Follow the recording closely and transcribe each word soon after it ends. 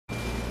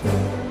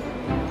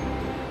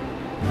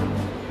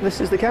This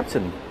is the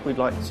captain. We'd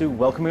like to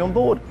welcome you on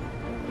board.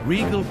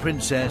 Regal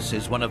Princess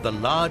is one of the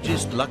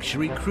largest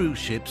luxury cruise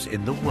ships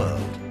in the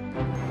world.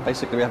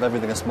 Basically, we have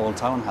everything a small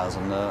town has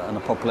and a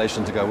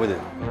population to go with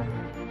it.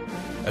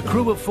 A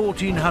crew of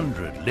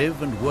 1,400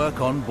 live and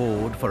work on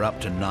board for up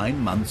to 9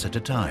 months at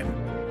a time.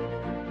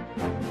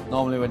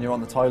 Normally, when you're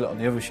on the toilet on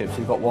the other ships,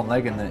 you've got one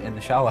leg in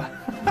the shower.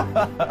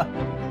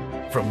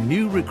 From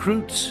new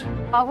recruits...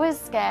 I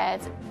was scared.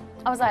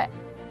 I was like,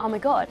 oh my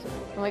God,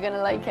 am I going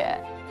to like it?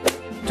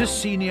 ...to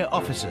senior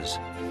officers.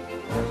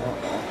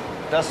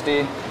 Dusty,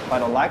 if I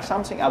don't like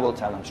something, I will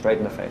tell him straight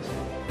in the face.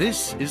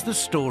 This is the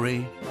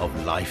story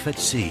of life at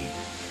sea.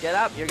 Get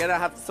up, you're gonna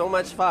have so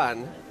much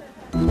fun.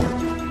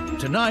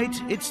 Tonight,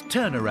 it's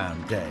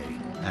turnaround day,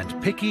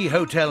 and picky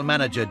hotel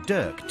manager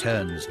Dirk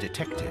turns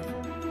detective.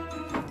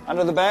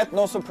 Under the bed,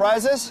 no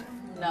surprises?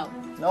 No.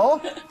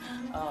 No?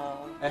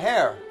 A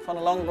hair, from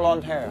a long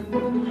blonde hair.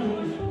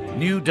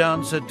 New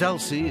dancer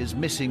Dulcie is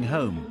missing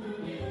home.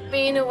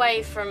 Being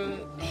away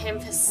from him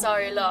for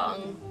so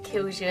long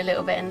kills you a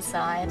little bit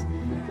inside.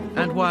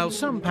 And while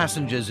some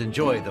passengers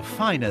enjoy the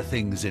finer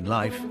things in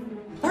life...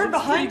 We're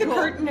behind the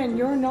curtain and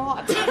you're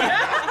not.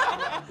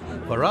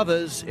 For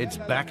others, it's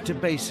back to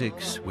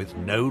basics with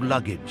no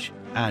luggage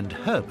and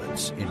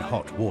Herberts in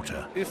hot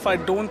water. If I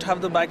don't have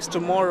the bags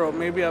tomorrow,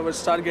 maybe I would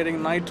start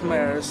getting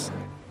nightmares.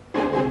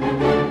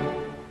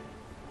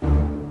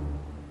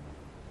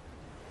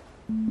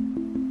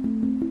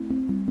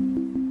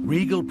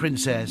 Regal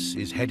Princess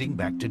is heading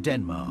back to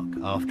Denmark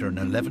after an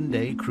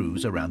 11-day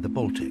cruise around the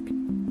Baltic.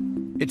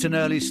 It's an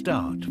early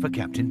start for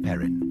Captain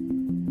Perrin.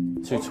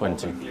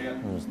 2:20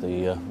 was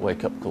the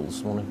wake-up call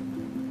this morning.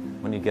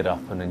 When you get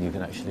up and then you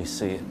can actually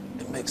see it,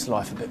 it makes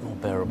life a bit more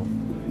bearable.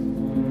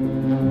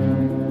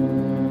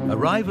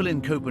 Arrival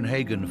in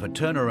Copenhagen for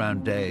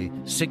turnaround day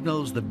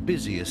signals the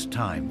busiest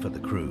time for the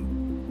crew.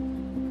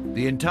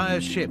 The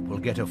entire ship will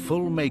get a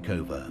full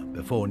makeover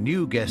before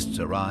new guests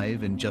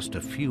arrive in just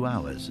a few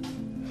hours.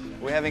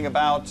 We're having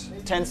about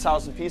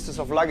 10,000 pieces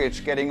of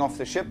luggage getting off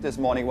the ship this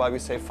morning while we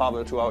say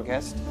farewell to our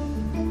guest.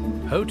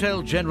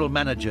 Hotel General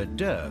Manager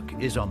Dirk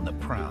is on the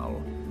prowl,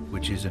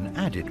 which is an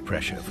added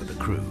pressure for the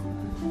crew.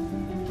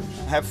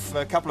 Have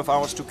a couple of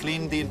hours to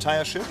clean the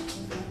entire ship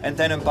and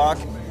then embark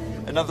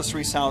another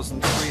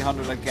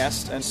 3,300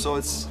 guests, and so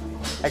it's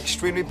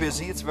extremely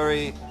busy, it's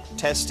very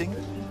testing.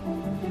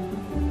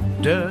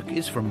 Dirk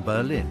is from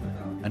Berlin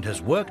and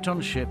has worked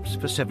on ships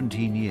for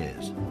 17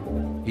 years.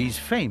 He's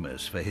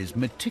famous for his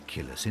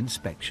meticulous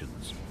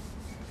inspections.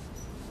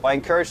 I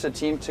encourage the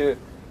team to,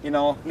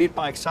 lead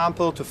by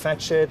example, to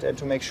fetch it and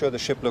to make sure the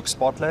ship looks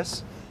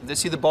spotless. If they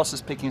see the boss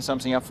is picking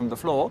something up from the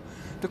floor,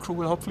 the crew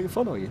will hopefully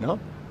follow,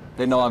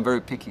 They know I'm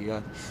very picky.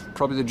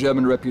 Probably the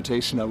German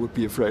reputation, I would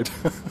be afraid.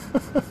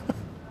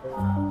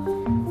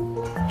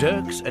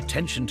 Dirk's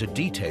attention to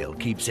detail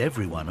keeps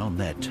everyone on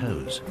their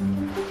toes.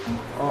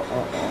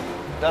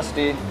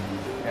 Dusty.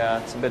 Yeah,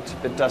 it's a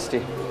bit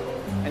dusty.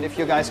 And if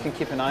you guys can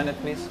keep an eye on it,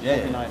 please. Yeah,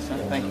 That'd be nice, huh?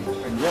 Thank you.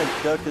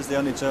 Yeah, Dirk is the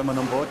only German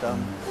on board,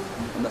 and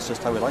that's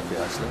just how we like it,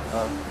 actually.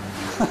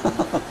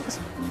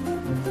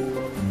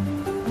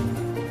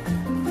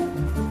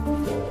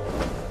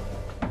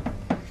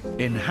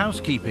 In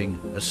housekeeping,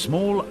 a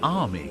small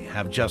army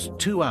have just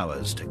 2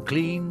 hours to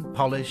clean,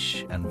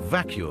 polish and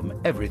vacuum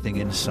everything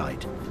in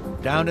sight.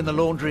 Down in the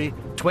laundry,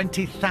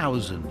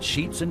 20,000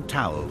 sheets and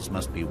towels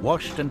must be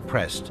washed and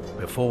pressed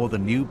before the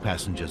new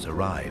passengers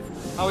arrive.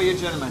 How are you,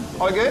 gentlemen?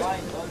 All good?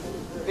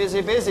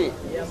 Busy, busy.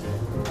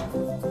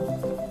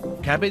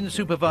 Cabin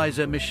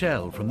supervisor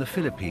Michelle from the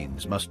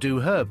Philippines must do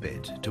her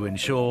bit to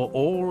ensure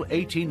all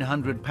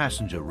 1,800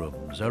 passenger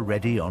rooms are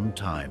ready on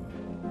time.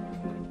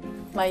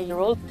 My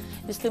role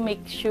is to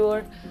make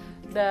sure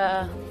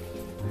the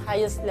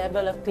highest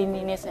level of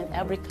cleanliness in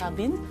every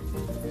cabin.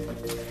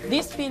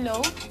 This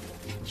pillow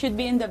should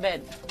be in the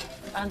bed.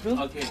 Andrew,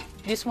 okay.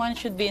 This one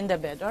should be in the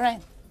bed, all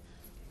right?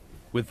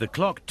 With the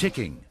clock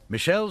ticking,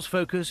 Michelle's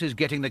focus is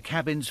getting the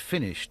cabins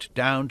finished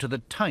down to the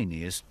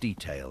tiniest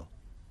detail.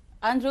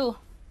 Andrew,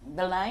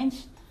 the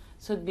lines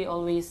should be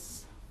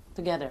always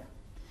together,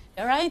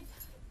 all right?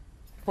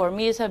 For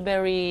me, it's a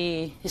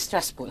very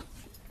stressful.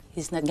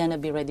 He's not gonna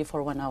be ready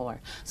for 1 hour.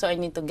 So I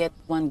need to get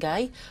one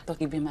guy to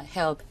give him a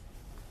help.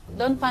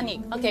 Don't panic,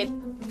 okay?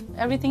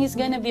 Everything is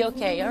gonna be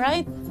okay, all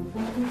right?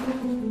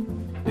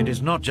 It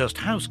is not just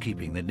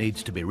housekeeping that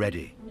needs to be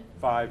ready.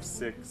 5,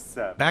 6,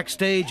 7.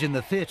 Backstage in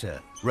the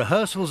theatre,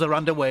 rehearsals are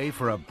underway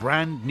for a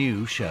brand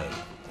new show.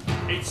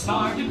 It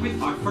started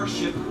with our first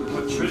ship,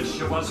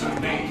 Patricia was her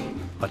name.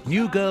 But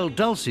new girl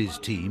Dulcie's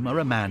team are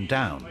a man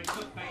down.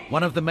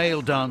 One of the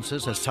male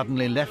dancers has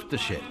suddenly left the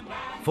ship,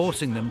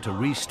 forcing them to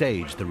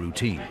restage the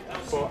routine.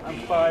 4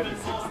 and 5 and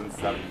 6 and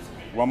 7.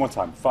 One more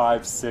time.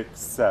 5, 6,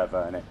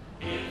 7, 8.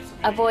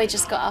 A boy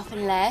just got up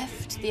and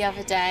left the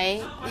other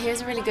day. He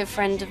was a really good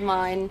friend of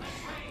mine.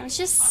 I was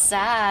just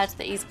sad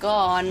that he's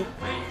gone.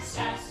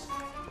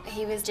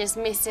 He was just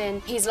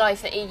missing his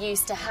life that he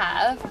used to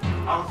have.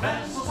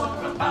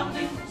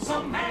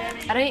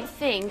 I don't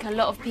think a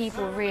lot of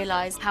people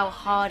realise how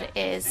hard it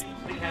is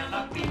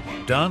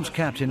Dance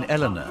captain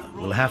Eleanor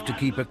will have to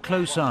keep a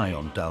close eye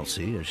on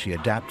Dulcie as she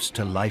adapts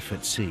to life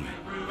at sea.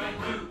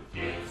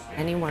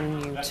 Anyone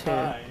new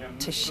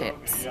to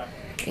ships,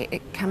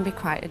 it can be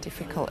quite a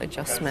difficult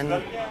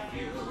adjustment.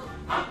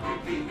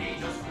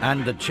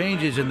 And the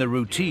changes in the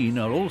routine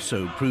are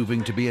also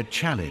proving to be a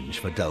challenge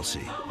for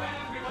Dulcie.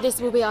 This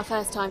will be our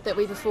first time that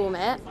we perform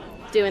it.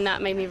 Doing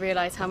that made me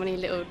realise how many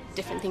little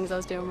different things I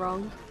was doing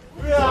wrong.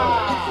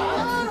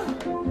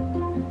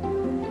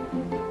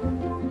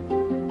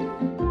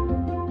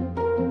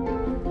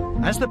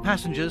 As the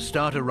passengers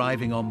start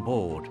arriving on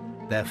board,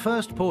 their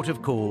first port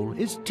of call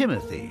is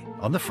Timothy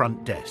on the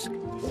front desk.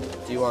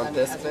 Do you want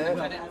this bit?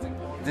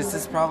 This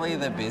is probably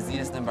the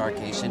busiest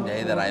embarkation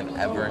day that I've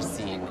ever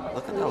seen.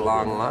 Look at the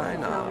long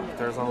lineup.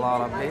 There's a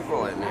lot of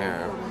people in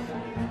here.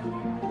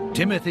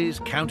 Timothy's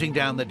counting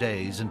down the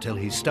days until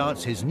he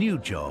starts his new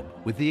job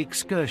with the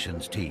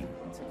excursions team.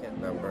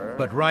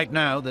 But right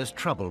now there's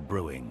trouble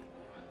brewing.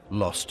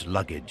 Lost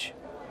luggage.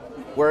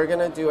 We're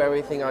gonna do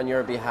everything on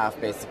your behalf,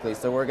 basically.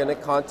 So we're gonna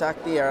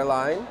contact the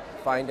airline,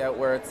 find out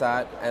where it's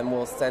at, and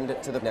we'll send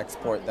it to the next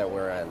port that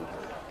we're in.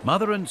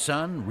 Mother and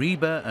son,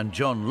 Reba and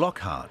John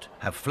Lockhart,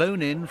 have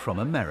flown in from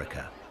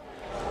America.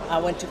 I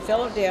went to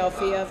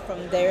Philadelphia,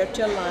 from there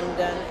to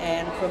London,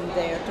 and from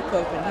there to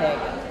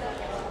Copenhagen.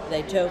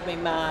 They told me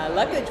my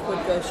luggage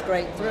would go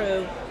straight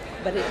through,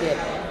 but it didn't.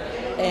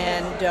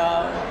 And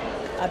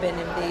I've been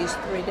in these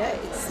 3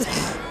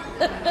 days.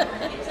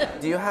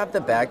 Do you have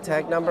the bag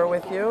tag number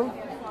with you?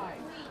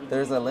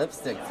 There's a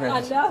lipstick print.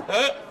 I know.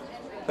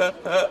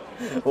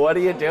 What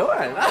are you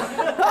doing?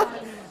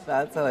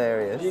 That's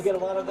hilarious. Do you get a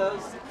lot of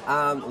those?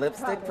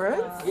 Lipstick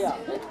prints? Yeah.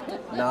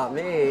 Not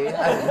me.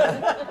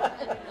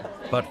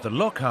 But the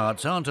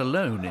Lockharts aren't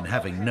alone in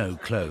having no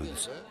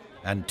clothes.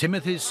 And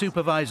Timothy's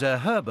supervisor,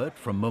 Herbert,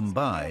 from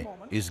Mumbai,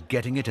 is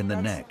getting it in the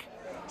neck.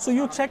 So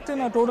you checked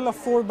in a total of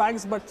 4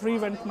 bags, but 3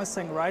 went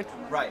missing, right?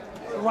 Right.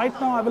 Right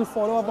now, I will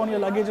follow up on your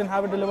luggage and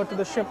have it delivered to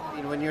the ship.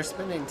 When you're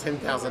spending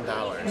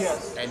 $10,000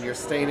 Yes. and you're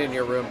staying in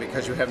your room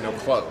because you have no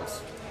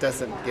clothes,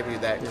 doesn't give you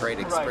that great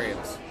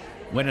experience.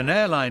 When an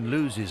airline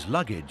loses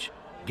luggage,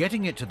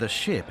 getting it to the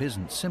ship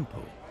isn't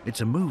simple.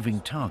 It's a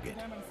moving target.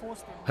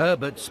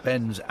 Herbert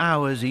spends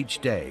hours each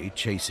day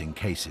chasing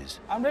cases.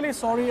 I'm really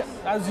sorry.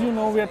 As you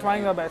know, we are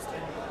trying our best.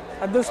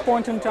 At this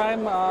point in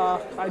time,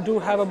 I do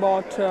have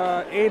about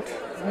 8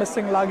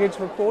 missing luggage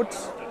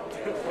reports,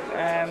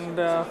 and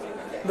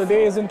the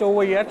day isn't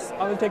over yet.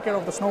 I will take care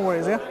of this, no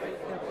worries, yeah?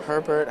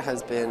 Herbert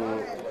has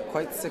been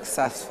quite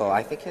successful.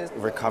 I think his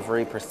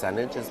recovery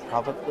percentage is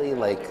probably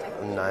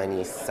like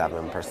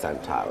 97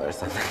 percentile or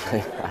something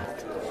like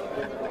that.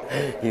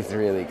 He's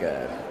really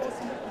good.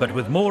 But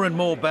with more and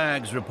more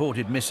bags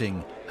reported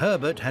missing,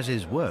 Herbert has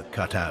his work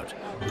cut out.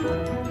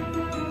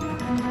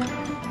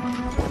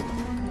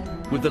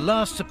 With the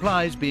last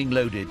supplies being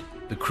loaded,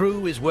 the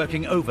crew is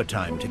working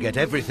overtime to get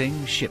everything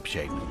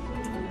shipshape.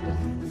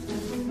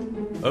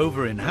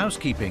 Over in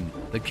housekeeping,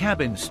 the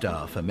cabin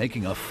staff are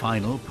making a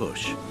final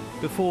push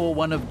before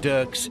one of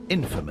Dirk's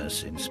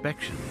infamous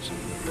inspections.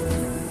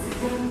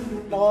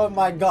 Oh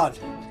my God,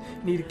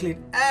 need to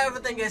clean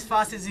everything as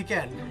fast as you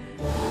can.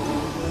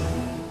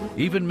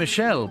 Even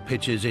Michelle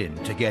pitches in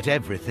to get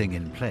everything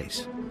in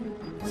place.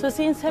 So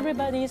since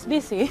everybody is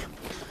busy,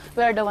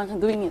 we are the ones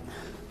doing it,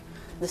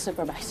 the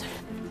supervisor.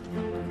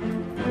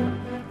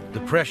 The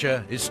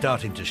pressure is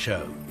starting to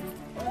show.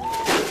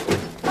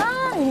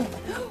 Hi!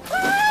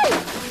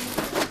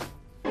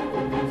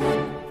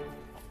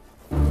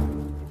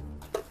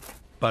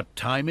 But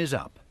time is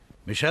up.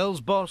 Michelle's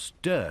boss,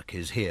 Dirk,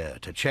 is here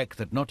to check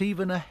that not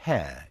even a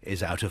hair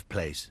is out of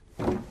place.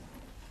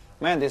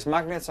 Man, these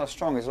magnets are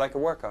strong. It's like a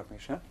workout,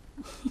 Michelle.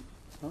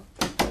 Huh?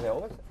 They're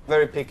always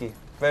very picky,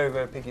 very,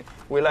 very picky.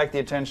 We like the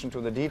attention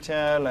to the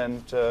detail,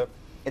 and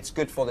it's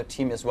good for the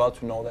team as well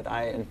to know that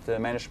I and the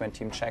management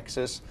team checks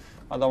this.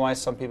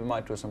 Otherwise, some people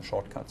might do some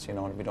shortcuts, you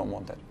know, and we don't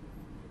want that.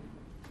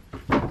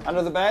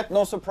 Under the bed,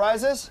 no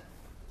surprises?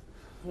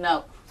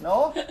 No.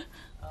 No?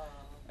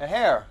 A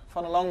hair,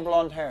 from a long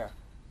blonde hair.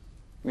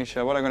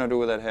 Misha, what are you going to do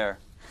with that hair?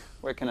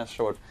 Where can I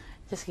show it?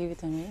 Just give it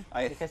to me.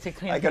 I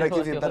got to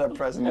give you a better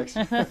present next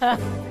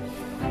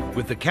time.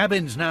 With the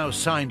cabins now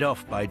signed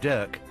off by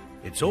Dirk,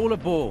 it's all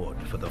aboard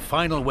for the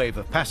final wave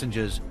of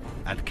passengers,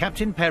 and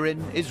Captain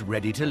Perrin is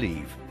ready to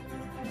leave.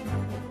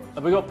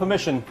 Have we got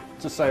permission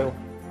to sail?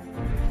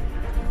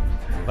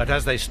 But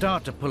as they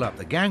start to pull up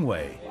the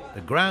gangway,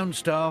 the ground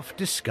staff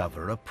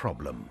discover a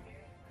problem.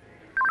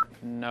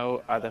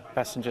 No other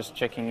passengers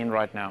checking in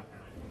right now.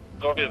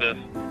 Copy this.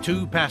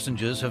 2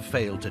 passengers have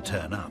failed to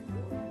turn up,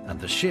 and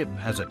the ship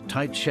has a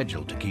tight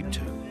schedule to keep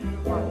to.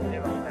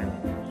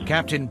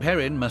 Captain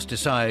Perrin must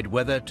decide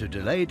whether to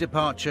delay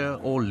departure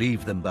or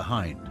leave them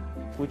behind.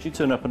 Would you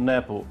turn up at an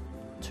airport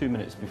 2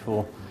 minutes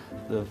before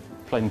the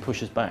plane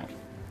pushes back?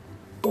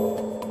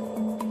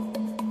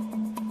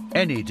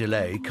 Any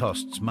delay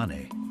costs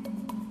money.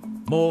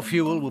 More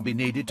fuel will be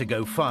needed to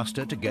go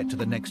faster to get to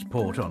the next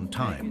port on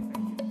time.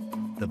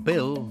 The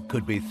bill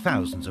could be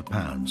thousands of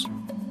pounds.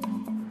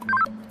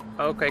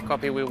 Okay,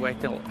 copy. We'll wait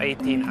till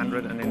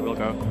 1800 and then we'll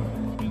go.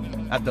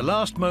 At the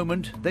last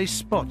moment, they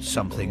spot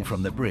something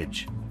from the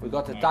bridge. We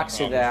got a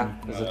taxi there.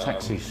 There's a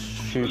taxi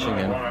shooting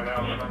in.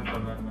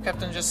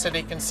 Captain just said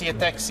he can see a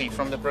taxi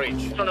from the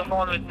bridge. On the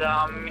phone with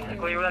Mrs.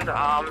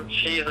 Cleveland.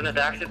 She is in a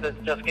taxi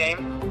that just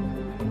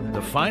came.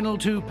 The final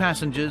 2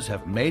 passengers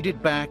have made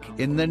it back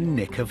in the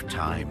nick of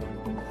time.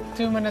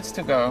 2 minutes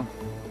to go.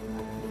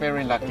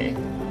 Very lucky.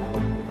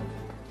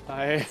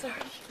 Hi.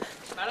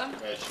 Madam?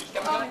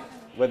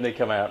 When they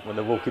come out, when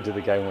they walk into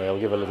the gangway, I'll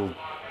give a little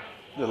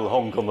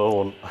honk on the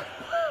horn.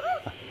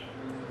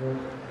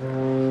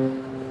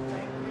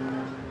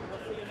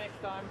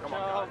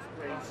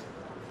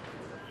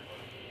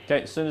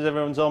 Okay, as soon as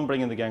everyone's on, bring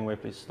in the gangway,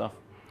 please, staff.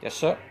 Yes,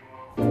 sir.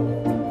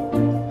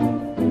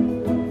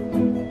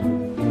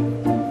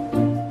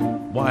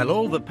 While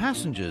all the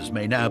passengers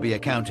may now be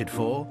accounted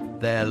for,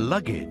 their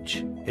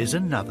luggage is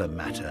another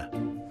matter.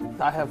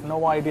 I have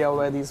no idea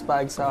where these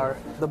bags are.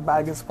 The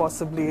bag is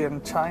possibly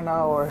in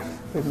China or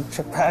in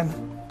Japan.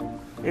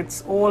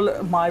 It's all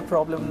my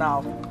problem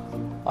now.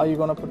 Are you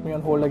gonna put me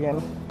on hold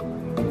again?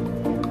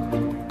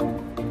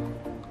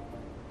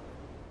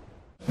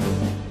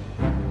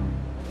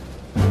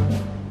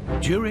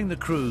 During the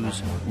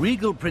cruise,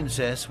 Regal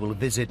Princess will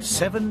visit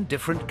 7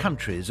 different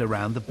countries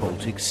around the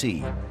Baltic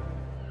Sea.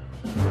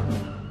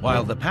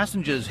 While the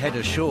passengers head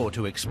ashore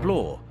to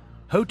explore,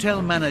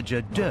 hotel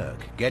manager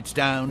Dirk gets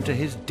down to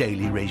his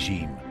daily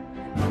regime.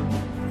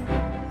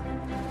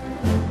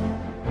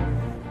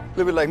 A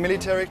little bit like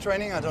military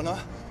training, I don't know.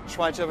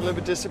 Try to have a little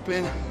bit of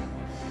discipline.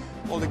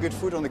 All the good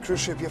food on the cruise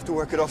ship, you have to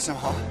work it off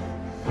somehow.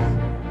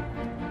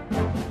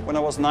 When I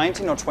was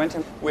 19 or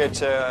 20, we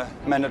had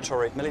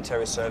mandatory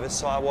military service,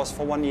 so I was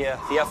for 1 year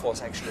the Air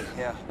Force actually,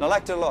 yeah. And I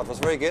liked it a lot, it was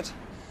very good.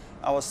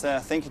 I was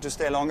thinking to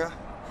stay longer,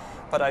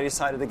 but I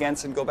decided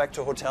against and go back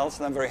to hotels,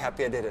 and I'm very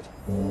happy I did it.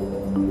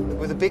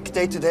 With a big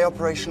day-to-day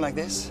operation like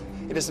this,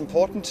 it is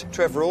important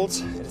to have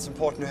rules, it is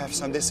important to have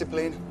some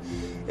discipline,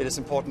 it is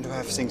important to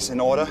have things in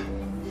order.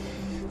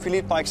 If we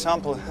lead by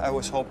example, I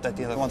always hope that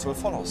the other ones will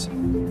follow us.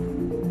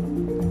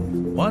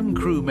 One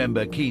crew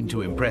member keen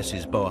to impress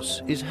his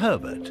boss is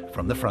Herbert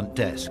from the front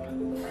desk.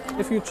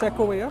 If you check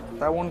over here,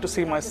 I want to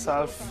see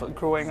myself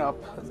growing up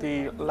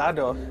the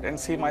ladder and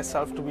see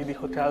myself to be the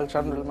hotel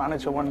general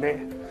manager one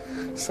day.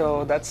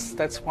 So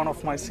that's one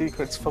of my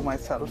secrets for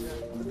myself.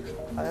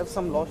 I have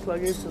some lost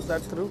luggage, is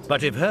that true?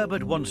 But if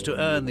Herbert wants to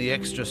earn the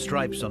extra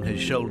stripes on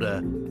his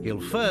shoulder, he'll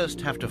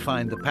first have to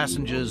find the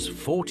passengers'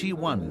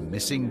 41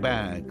 missing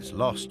bags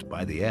lost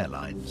by the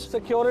airlines.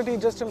 Security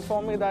just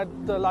informed me that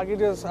the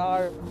luggages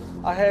are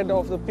ahead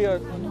of the pier.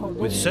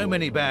 With so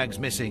many bags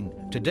missing,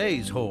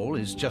 today's haul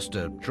is just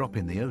a drop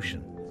in the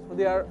ocean.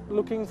 They are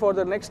looking for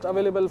the next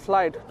available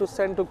flight to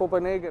send to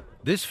Copenhagen.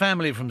 This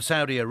family from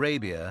Saudi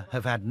Arabia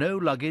have had no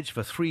luggage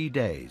for 3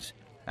 days,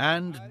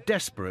 and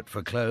desperate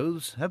for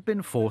clothes, have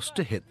been forced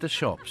to hit the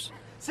shops.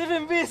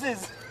 7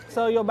 pieces!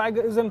 So your bag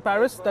is in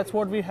Paris, that's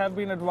what we have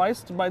been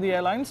advised by the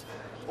airlines?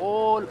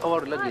 All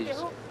our luggage.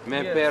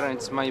 My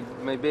parents, my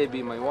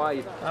baby, my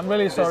wife. I'm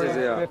really sorry.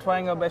 We're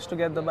trying our best to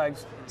get the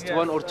bags. It's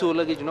 1 or 2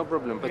 luggage, no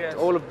problem. But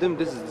all of them,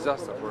 this is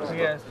disaster for us.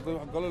 Yes.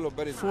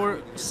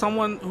 For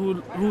someone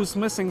who's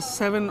missing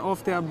 7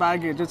 of their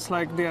baggage, it's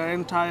like their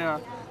entire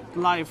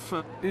life.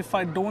 If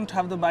I don't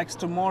have the bags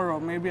tomorrow,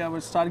 maybe I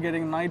will start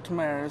getting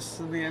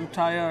nightmares. The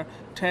entire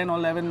 10 or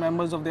 11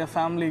 members of their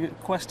family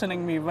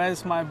questioning me,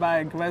 where's my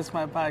bag, where's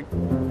my bag?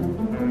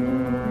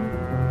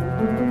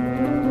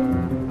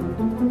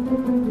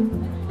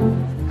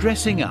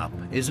 Dressing up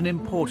is an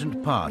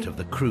important part of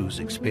the cruise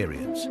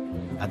experience,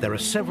 and there are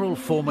several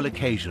formal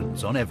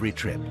occasions on every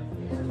trip.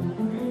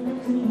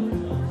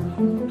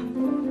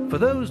 For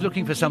those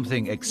looking for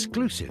something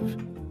exclusive,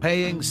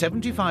 paying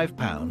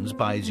 £75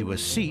 buys you a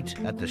seat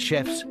at the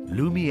chef's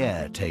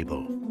Lumiere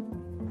table.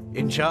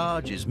 In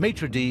charge is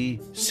maitre d'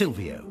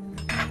 Silvio.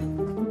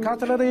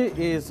 Cutlery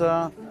is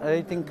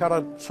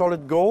 18-karat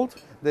solid gold.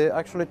 The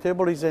actual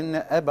table is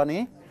in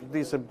ebony.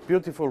 This is a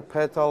beautiful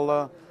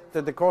petal.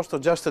 The cost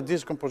of just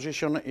this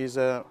composition is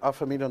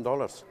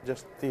 $500,000,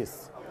 just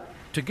this.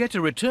 To get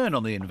a return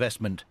on the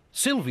investment,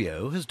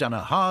 Silvio has done a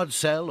hard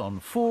sell on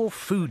 4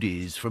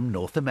 foodies from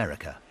North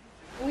America.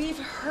 We've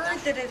heard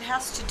that it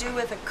has to do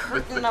with a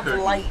curtain of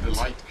light. The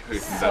light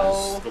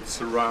curtain that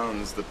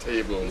surrounds the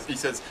table. He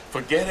says,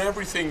 forget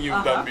everything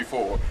you've done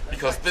before,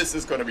 because this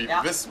is going to be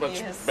this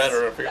much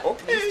better.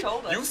 Okay,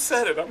 you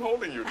said it, I'm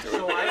holding you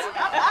to it.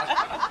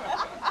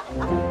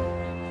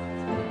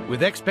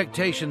 With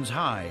expectations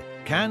high,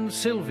 can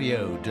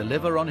Silvio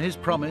deliver on his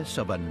promise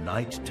of a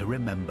night to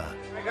remember?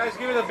 Hey guys,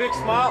 give it a big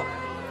smile.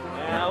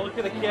 And look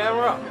at the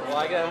camera.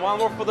 Like one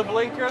more for the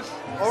blinkers.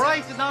 All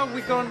right, now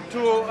we're going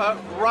to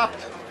wrap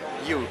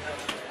you.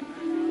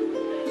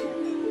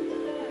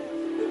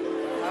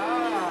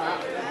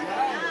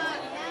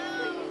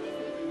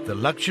 The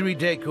luxury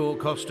decor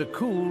cost a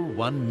cool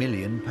 £1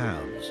 million.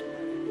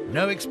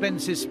 No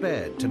expenses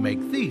spared to make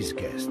these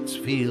guests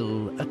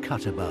feel a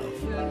cut above.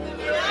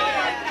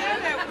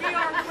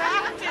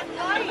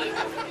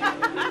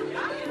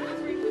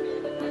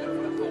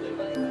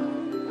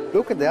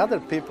 look at the other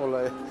people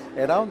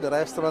around the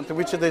restaurant,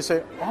 which they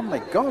say, oh my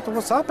God,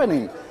 what's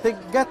happening? They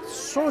get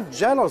so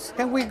jealous.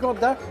 Can we go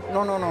there?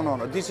 No, no, no, no,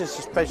 no. This is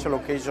a special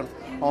occasion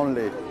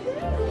only.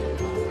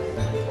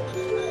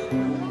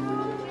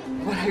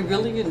 What I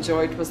really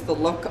enjoyed was the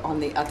look on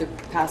the other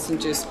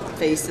passengers'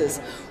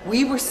 faces.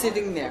 We were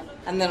sitting there,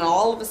 and then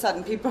all of a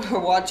sudden people are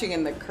watching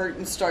and the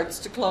curtain starts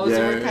to close,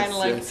 and we're kind of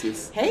like,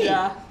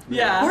 hey,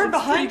 we're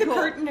behind the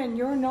curtain and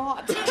you're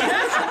not.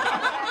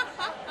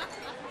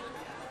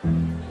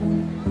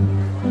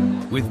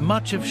 With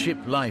much of ship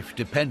life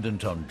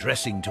dependent on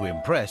dressing to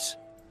impress,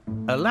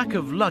 a lack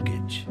of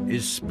luggage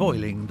is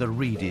spoiling the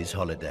Reedy's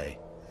holiday.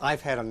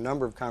 I've had a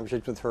number of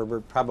conversations with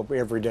Herbert, probably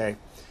every day.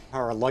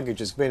 Our luggage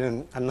has been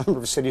in a number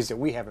of cities that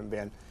we haven't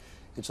been.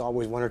 It's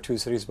always 1 or 2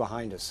 cities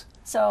behind us.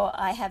 So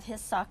I have his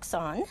socks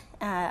on.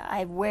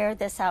 I wear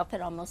this outfit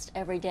almost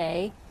every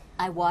day.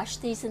 I wash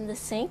these in the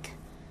sink,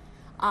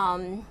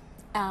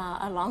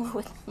 along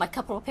with my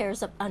couple of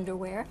pairs of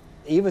underwear.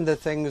 Even the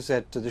things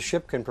that the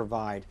ship can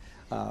provide,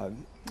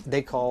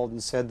 they called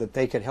and said that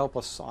they could help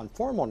us on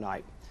formal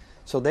night.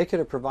 So they could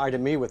have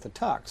provided me with the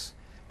tux,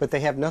 but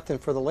they have nothing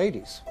for the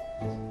ladies.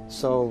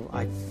 So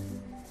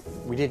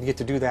we didn't get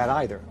to do that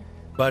either.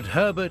 But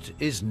Herbert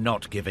is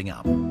not giving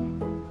up.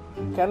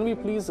 Can we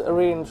please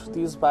arrange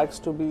these bags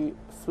to be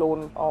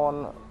flown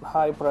on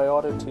high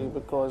priority,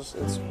 because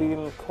it's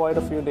been quite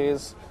a few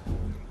days.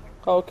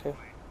 Okay.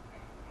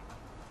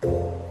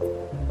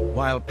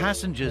 While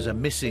passengers are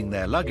missing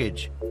their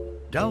luggage,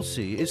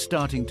 Dulcie is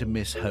starting to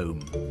miss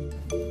home.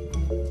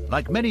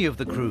 Like many of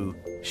the crew,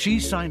 she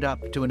signed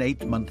up to an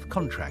 8-month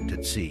contract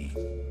at sea.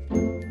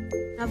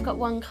 I've got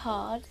one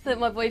card that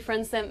my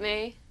boyfriend sent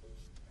me.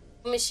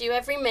 I miss you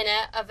every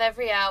minute of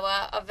every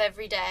hour of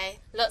every day.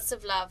 Lots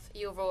of love,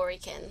 your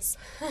Rorykins.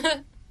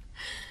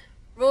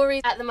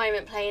 Rory's at the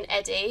moment playing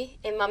Eddie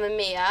in Mamma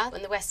Mia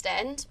in the West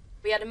End.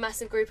 We had a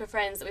massive group of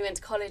friends that we went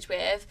to college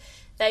with.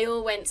 They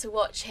all went to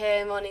watch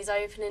him on his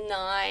opening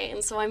night,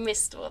 and so I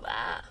missed all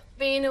that.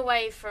 Being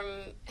away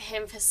from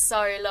him for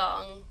so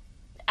long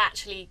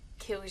actually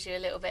kills you a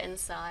little bit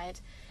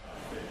inside.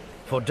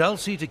 For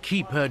Dulcie to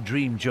keep her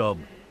dream job,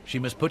 she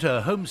must put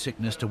her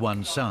homesickness to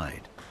one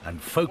side and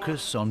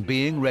focus on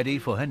being ready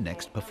for her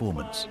next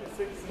performance.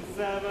 6 and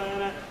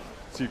 7.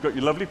 So you've got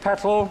your lovely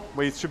petal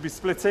where you should be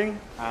splitting.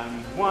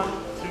 And 1, 2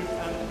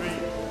 and 3,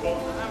 4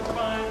 and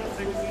 5, 6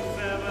 and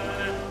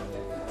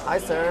 7. Hi,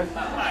 sir.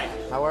 Hi.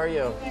 How are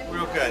you?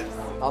 Real good.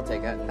 I'll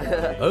take it.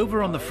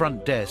 Over on the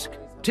front desk,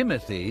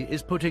 Timothy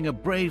is putting a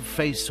brave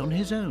face on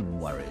his own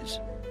worries.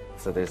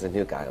 So there's a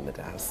new guy on the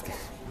desk.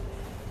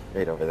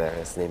 Right over there.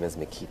 His name is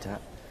Mikita.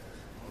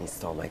 He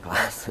stole my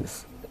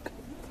glasses.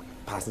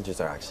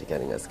 Passengers are actually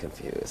getting us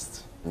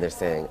confused. And they're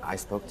saying, I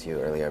spoke to you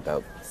earlier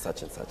about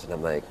such and such. And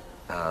I'm like,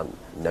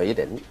 no, you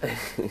didn't.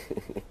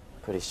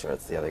 Pretty sure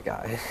it's the other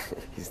guy.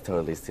 He's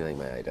totally stealing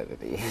my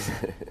identity.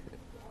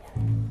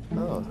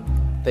 Oh,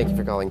 thank you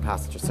for calling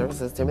Passenger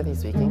Services. Timothy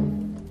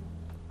speaking.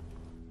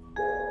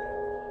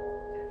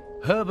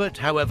 Herbert,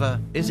 however,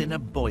 is in a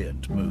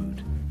buoyant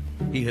mood.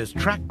 He has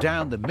tracked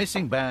down the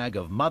missing bag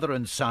of mother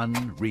and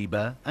son,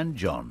 Reba and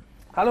John.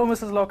 Hello,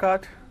 Mrs.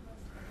 Lockhart.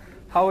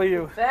 How are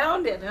you?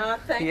 Found it, huh?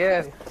 Thank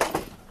Yes. you.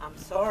 I'm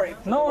sorry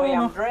for No, the way no,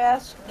 I'm no.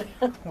 dressed.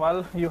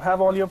 Well, you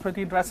have all your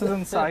pretty dresses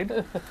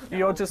inside.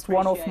 You're just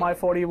one of my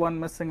 41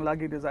 missing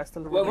luggages. I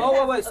still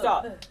remember. Wait,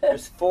 stop.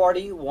 There's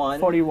 41.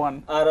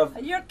 41. Out of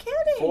You're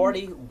kidding.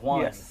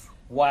 41. Yes.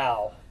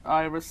 Wow.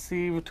 I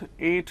received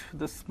 8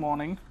 this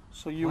morning.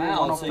 So you were one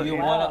Wow, of so the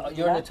you're, 8.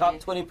 you're in the top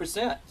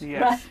 20%.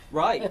 Yes.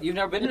 Right. You've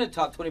never been in the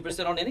top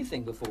 20% on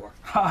anything before.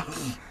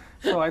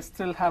 So I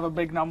still have a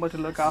big number to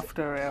look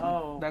after.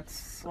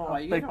 That's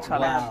a big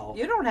challenge.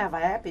 You don't have a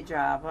happy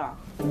job, huh?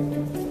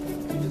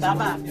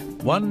 Bye-bye.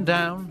 One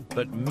down,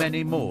 but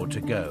many more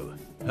to go.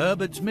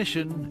 Herbert's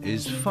mission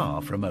is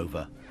far from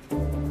over.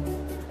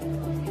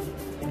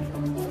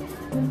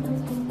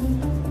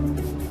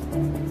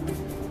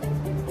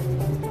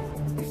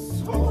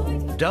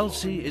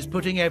 Dulcie is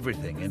putting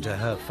everything into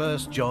her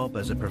first job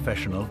as a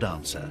professional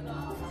dancer.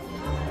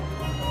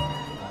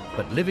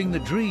 But living the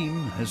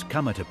dream has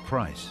come at a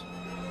price.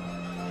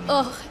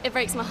 Oh, it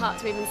breaks my heart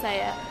to even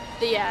say it.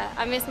 But yeah,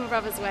 I miss my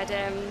brother's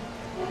wedding.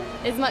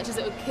 As much as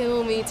it would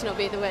kill me to not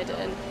be at the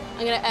wedding,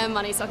 I'm going to earn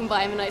money so I can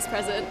buy him a nice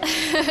present.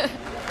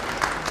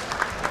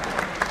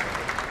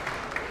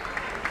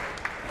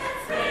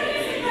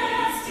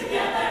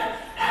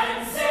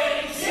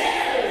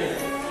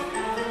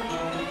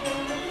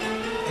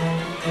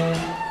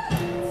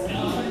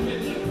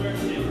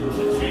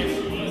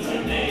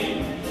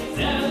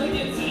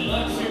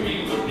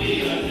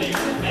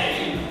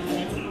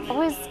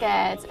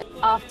 Scared.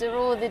 After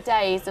all the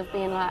days of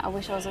being like, I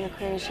wish I was on a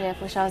cruise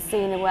ship, wish I was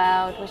seeing the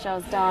world, wish I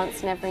was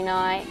dancing every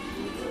night.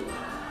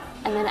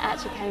 And then it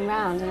actually came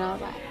round and I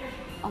was like,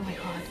 oh my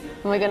God,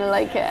 am I going to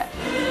like it?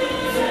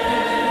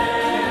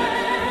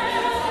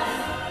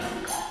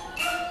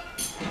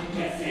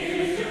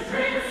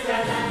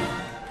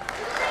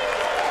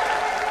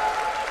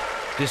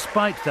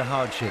 Despite the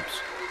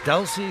hardships,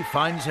 Dulcie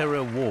finds her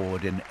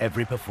reward in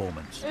every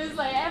performance. It was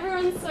like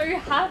everyone's so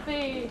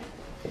happy.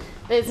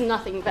 There's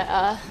nothing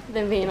better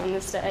than being on the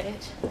stage.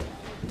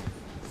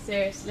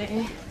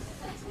 Seriously.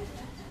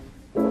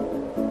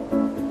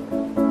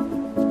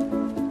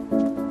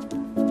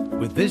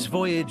 With this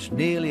voyage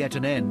nearly at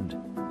an end,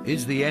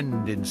 is the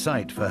end in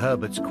sight for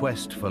Herbert's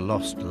quest for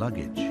lost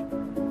luggage?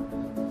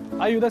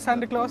 Are you the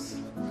Santa Claus?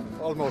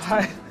 Almost.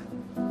 Hi.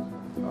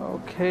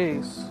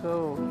 Okay,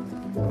 so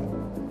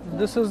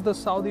this is the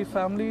Saudi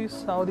family.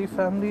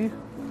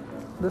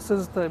 This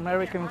is the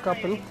American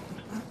couple.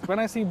 When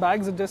I see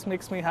bags, it just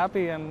makes me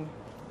happy, and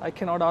I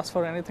cannot ask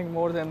for anything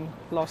more than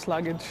lost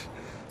luggage.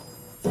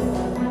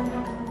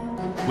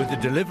 With the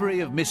delivery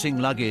of missing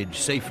luggage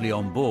safely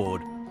on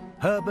board,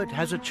 Herbert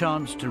has a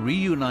chance to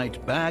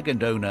reunite bag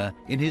and owner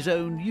in his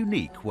own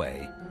unique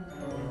way.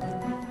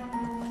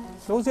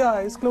 Close your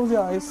eyes, close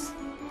your eyes.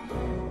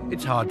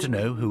 It's hard to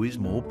know who is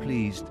more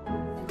pleased.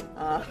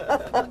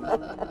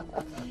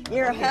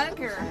 You're a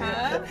hugger,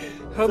 huh?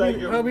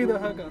 Herbie the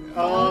hugger.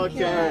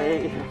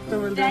 Okay.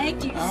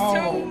 Thank you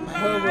so much.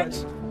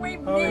 Herbert.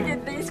 We've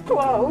needed these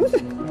clothes.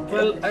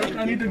 Well,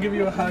 I need to give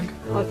you a hug.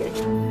 Okay.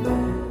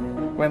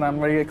 When I'm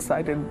very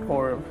excited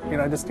or,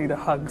 I just need a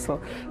hug.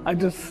 So I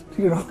just,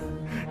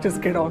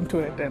 just get onto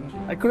it, and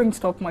I couldn't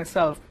stop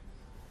myself.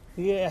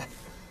 Yeah,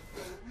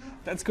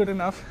 that's good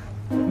enough.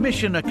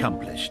 Mission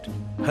accomplished.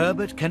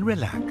 Herbert can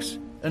relax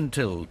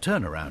until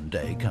turnaround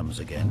day comes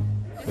again.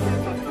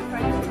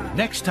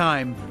 Next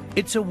time,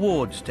 it's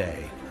awards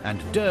day, and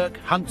Dirk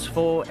hunts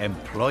for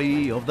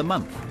Employee of the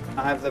Month.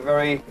 I have the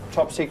very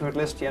top secret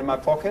list here in my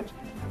pocket.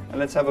 And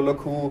let's have a look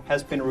who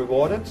has been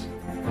rewarded.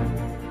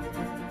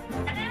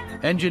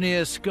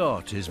 Engineer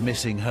Scott is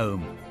missing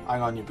home.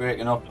 Hang on, you're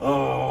breaking up.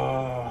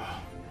 Oh,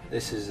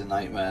 this is a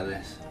nightmare,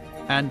 this.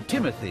 And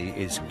Timothy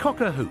is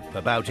cock-a-hoop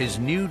about his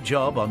new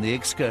job on the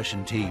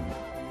excursion team.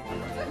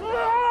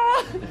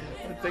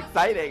 It's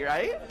exciting,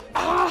 right?